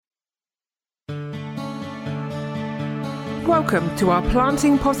Welcome to our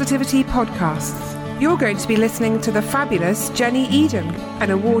Planting Positivity podcasts. You're going to be listening to the fabulous Jenny Eden,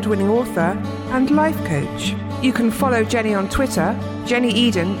 an award-winning author and life coach. You can follow Jenny on Twitter, Jenny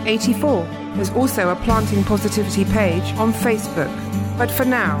Eden 84. There's also a Planting Positivity page on Facebook. But for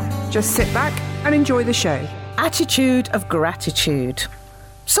now, just sit back and enjoy the show. Attitude of gratitude.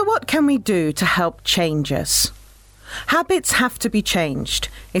 So what can we do to help change us? Habits have to be changed.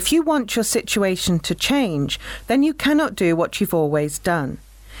 If you want your situation to change, then you cannot do what you've always done.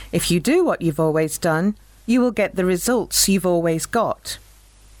 If you do what you've always done, you will get the results you've always got.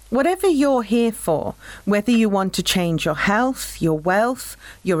 Whatever you're here for, whether you want to change your health, your wealth,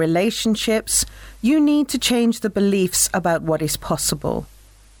 your relationships, you need to change the beliefs about what is possible.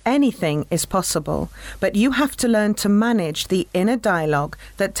 Anything is possible, but you have to learn to manage the inner dialogue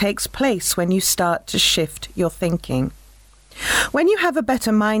that takes place when you start to shift your thinking. When you have a better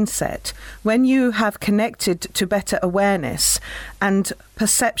mindset, when you have connected to better awareness and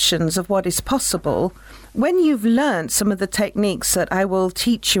perceptions of what is possible, when you've learned some of the techniques that I will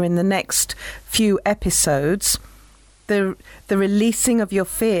teach you in the next few episodes, the releasing of your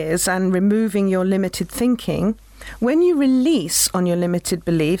fears and removing your limited thinking, when you release on your limited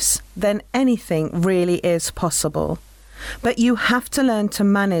beliefs, then anything really is possible. But you have to learn to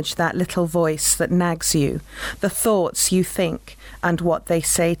manage that little voice that nags you, the thoughts you think and what they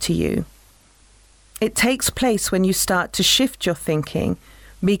say to you. It takes place when you start to shift your thinking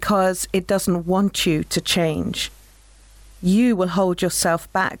because it doesn't want you to change. You will hold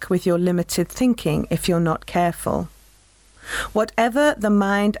yourself back with your limited thinking if you're not careful. Whatever the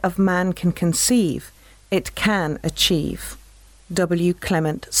mind of man can conceive, it can achieve. W.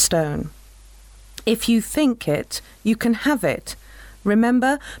 Clement Stone. If you think it, you can have it.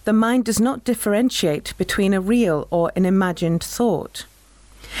 Remember, the mind does not differentiate between a real or an imagined thought.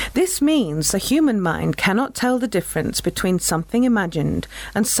 This means the human mind cannot tell the difference between something imagined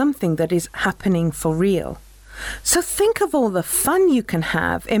and something that is happening for real. So think of all the fun you can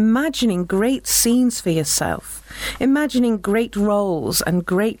have imagining great scenes for yourself, imagining great roles and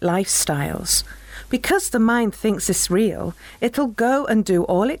great lifestyles. Because the mind thinks it's real, it'll go and do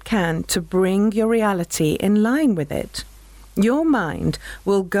all it can to bring your reality in line with it. Your mind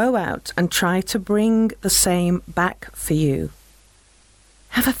will go out and try to bring the same back for you.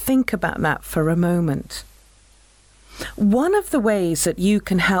 Have a think about that for a moment. One of the ways that you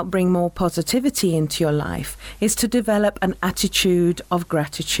can help bring more positivity into your life is to develop an attitude of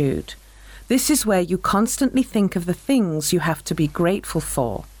gratitude. This is where you constantly think of the things you have to be grateful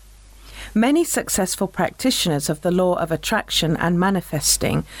for. Many successful practitioners of the law of attraction and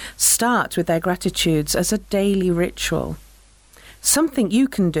manifesting start with their gratitudes as a daily ritual. Something you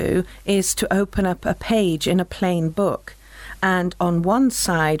can do is to open up a page in a plain book and on one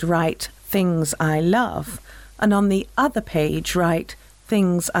side write things I love and on the other page write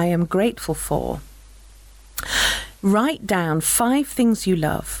things I am grateful for. Write down 5 things you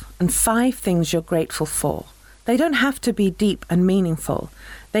love and 5 things you're grateful for. They don't have to be deep and meaningful.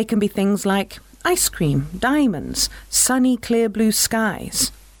 They can be things like ice cream, diamonds, sunny, clear blue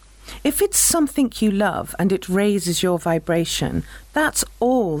skies. If it's something you love and it raises your vibration, that's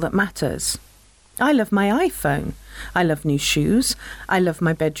all that matters. I love my iPhone. I love new shoes. I love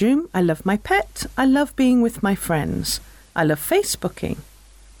my bedroom. I love my pet. I love being with my friends. I love Facebooking.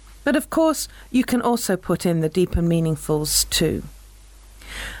 But of course, you can also put in the deeper meaningfuls too.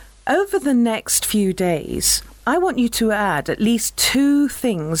 Over the next few days, I want you to add at least 2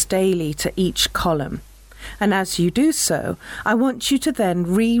 things daily to each column. And as you do so, I want you to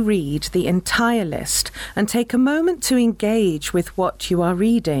then reread the entire list and take a moment to engage with what you are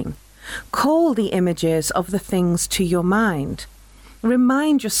reading. Call the images of the things to your mind.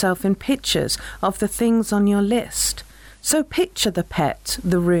 Remind yourself in pictures of the things on your list. So picture the pet,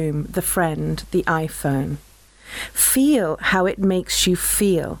 the room, the friend, the iPhone. Feel how it makes you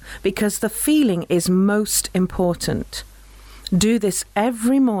feel, because the feeling is most important. Do this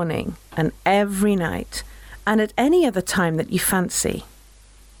every morning and every night, and at any other time that you fancy.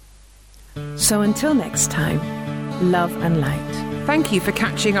 So until next time, love and light. Thank you for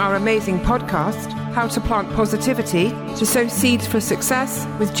catching our amazing podcast, How to Plant Positivity to Sow Seeds for Success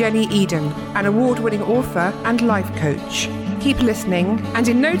with Jenny Eden, an award-winning author and life coach. Keep listening, and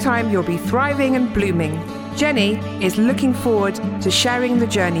in no time you'll be thriving and blooming. Jenny is looking forward to sharing the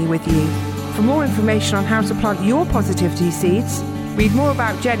journey with you. For more information on how to plant your positivity seeds, read more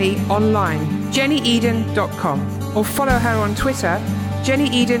about Jenny online, jennyeden.com, or follow her on Twitter,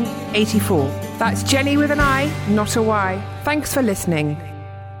 jennyeden84. That's Jenny with an I, not a Y. Thanks for listening.